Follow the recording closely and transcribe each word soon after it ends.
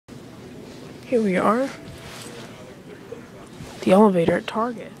Here we are. The elevator at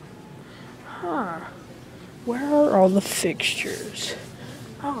Target. Huh. Where are all the fixtures?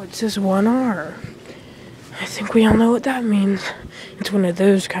 Oh, it says 1R. I think we all know what that means. It's one of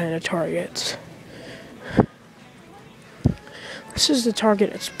those kind of Targets. This is the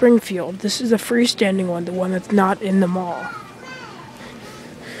Target at Springfield. This is the freestanding one, the one that's not in the mall.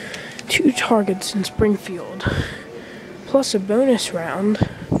 2 Targets in Springfield. Plus a bonus round.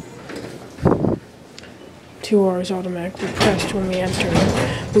 2R is automatically pressed when we enter.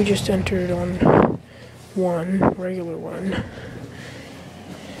 We just entered on 1, regular one.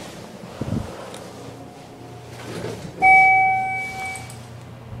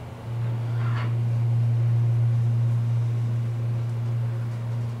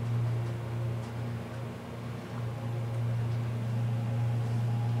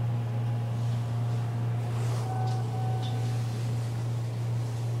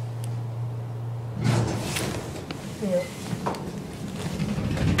 Yeah.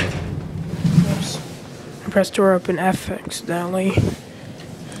 Oops. I pressed door open F accidentally.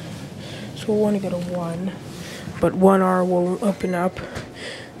 So we'll want to go to 1. But 1R will open up.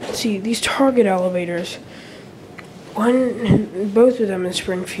 See, these Target elevators, both of them in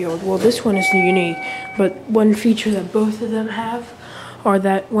Springfield. Well, this one is unique, but one feature that both of them have are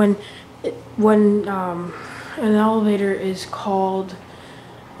that when an elevator is called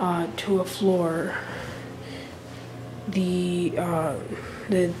to a floor, the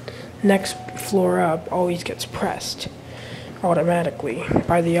next floor up always gets pressed automatically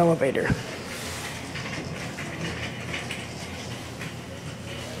by the elevator.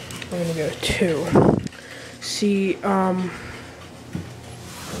 I'm gonna go to 2. See, now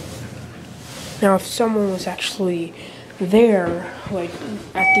if someone was actually there, like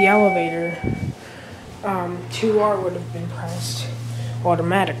at the elevator, 2R would have been pressed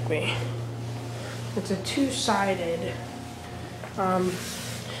automatically. It's a 2-sided.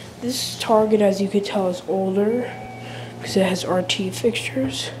 This Target, as you could tell, is older because it has RT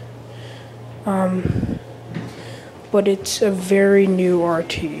fixtures. But it's a very new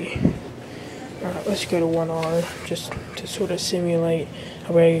RT. Let's go to 1R just to sort of simulate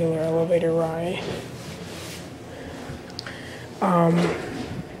a regular elevator ride.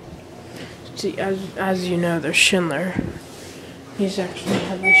 See, as you know, there's Schindler. These actually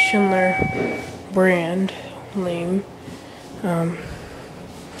have the Schindler brand name.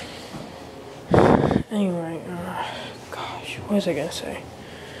 Anyway, gosh, what was I gonna say?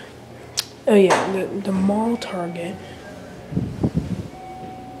 Oh yeah, the mall Target.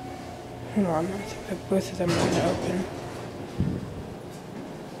 Hold on, I think that both of them are gonna open.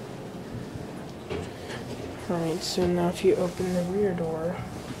 Alright, so now if you open the rear door,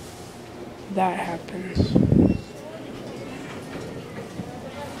 that happens.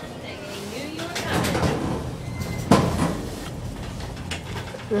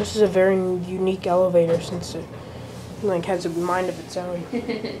 This is a very unique elevator since it has a mind of its own.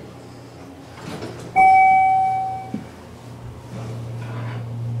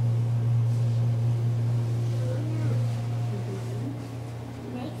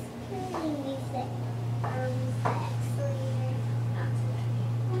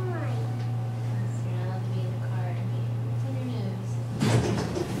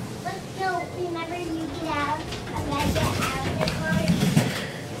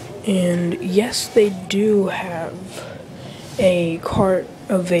 And yes, they do have a cart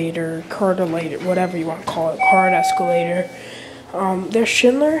elator, whatever you want to call it, cart escalator. They're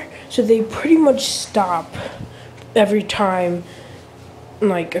Schindler, so they pretty much stop every time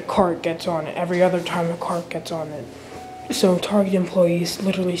like a cart gets on it, every other time a cart gets on it. So Target employees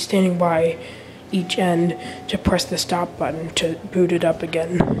literally standing by each end to press the stop button to boot it up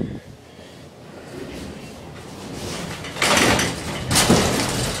again.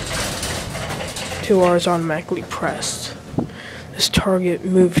 R is automatically pressed. This Target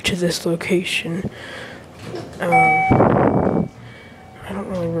moved to this location. I don't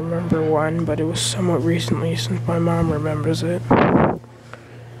really remember when, but it was somewhat recently since my mom remembers it.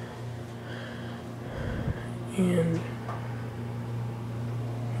 And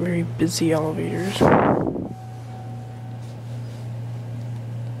very busy elevators. I'm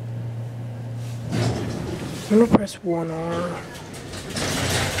gonna press 1R.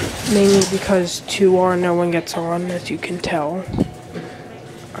 Mainly because 2R no one gets on, as you can tell.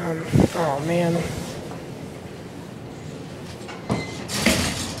 Oh man.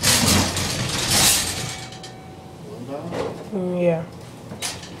 Yeah.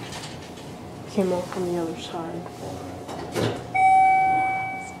 Came out from the other side.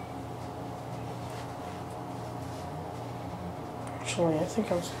 Actually, I think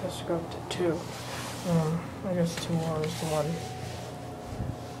I'm supposed to go up to 2. I guess 2 more is 1.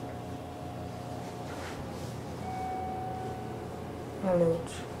 I don't know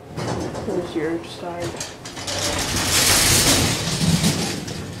where's your side.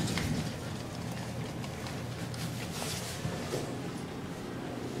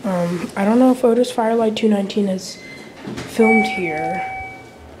 I don't know if Otis Firelight 219 has filmed here,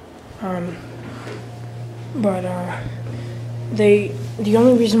 but the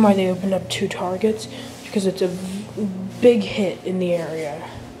only reason why they opened up 2 targets is because it's a big hit in the area.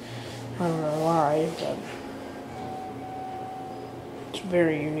 I don't know why, but it's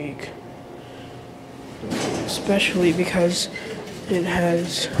very unique, especially because it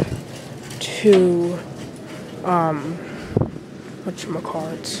has 2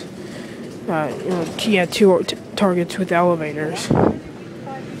 whatchamacallits, 2 targets with elevators.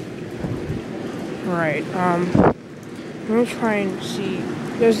 Right, I'm gonna try and see,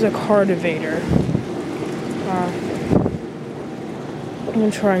 there's the cultivator. I'm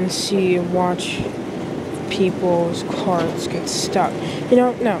gonna try and see, watch people's carts get stuck.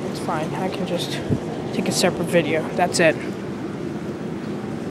 No, it's fine, I can just take a separate video, that's it.